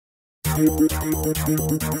Hey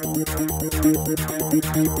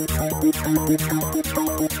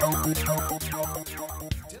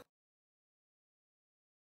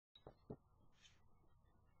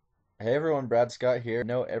everyone, Brad Scott here. I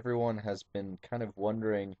know everyone has been kind of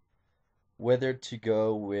wondering whether to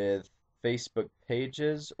go with Facebook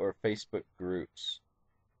pages or Facebook groups.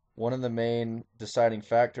 One of the main deciding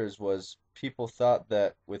factors was people thought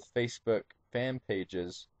that with Facebook fan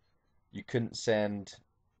pages, you couldn't send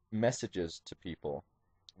messages to people,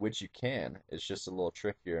 which you can. It's just a little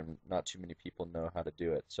trickier and not too many people know how to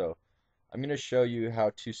do it. So I'm going to show you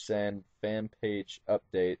how to send fan page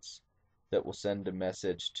updates that will send a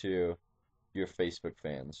message to your Facebook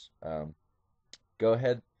fans. Go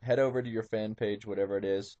ahead, head over to your fan page, whatever it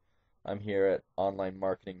is. I'm here at Online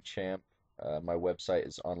Marketing Champ. My website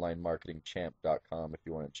is onlinemarketingchamp.com if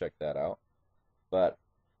you want to check that out. But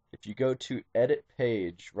if you go to Edit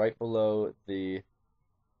Page right below the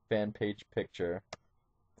fan page picture,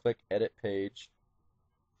 click Edit Page.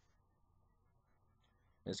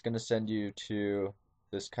 It's going to send you to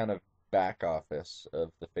this kind of back office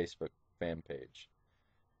of the Facebook fan page.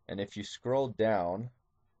 And if you scroll down,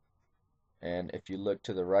 and if you look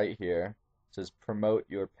to the right here, it says Promote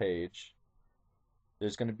Your Page.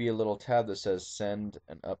 There's going to be a little tab that says Send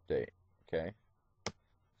an Update. Okay,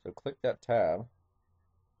 so click that tab,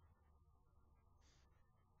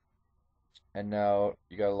 and now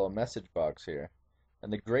you got a little message box here.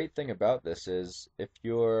 And the great thing about this is if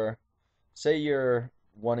say you're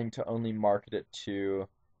wanting to only market it to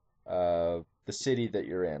the city that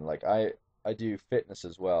you're in. Like I do fitness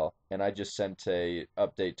as well, and I just sent a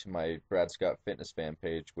update to my Brad Scott Fitness fan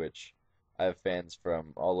page, which I have fans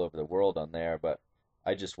from all over the world on there, but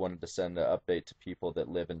I just wanted to send an update to people that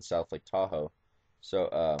live in South Lake Tahoe.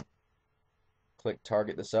 So click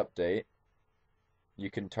target this update. You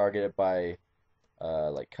can target it by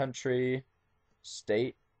like country,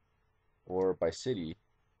 state, or by city.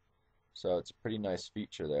 So it's a pretty nice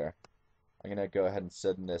feature there. I'm going to go ahead and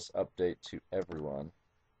send this update to everyone.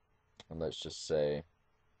 And let's just say,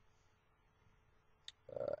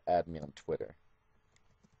 add me on Twitter.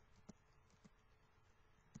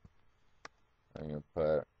 I'm going to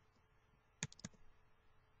put,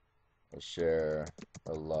 I share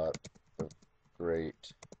a lot of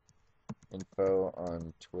great info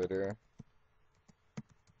on Twitter.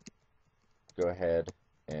 Go ahead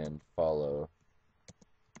and follow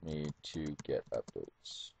me to get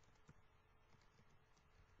updates.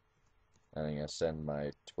 And I'm going to send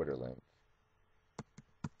my Twitter link.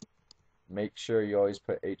 Make sure you always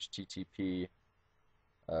put HTTP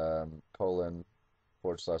colon /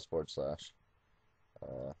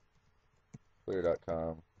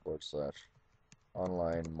 twitter.com /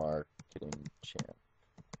 online marketing champ.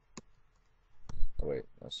 Oh wait,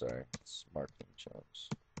 no, sorry, it's marketing champs.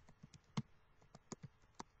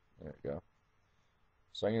 There we go.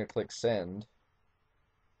 So I'm going to click send.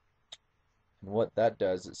 And what that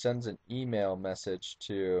does, it sends an email message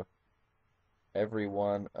to every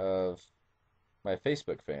one of my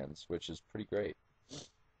Facebook fans, which is pretty great.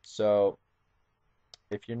 So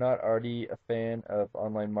if you're not already a fan of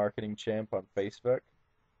Online Marketing Champ on Facebook,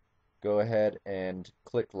 go ahead and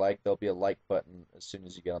click like. There'll be a like button as soon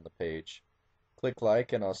as you get on the page. Click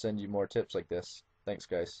like and I'll send you more tips like this. Thanks,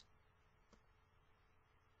 guys.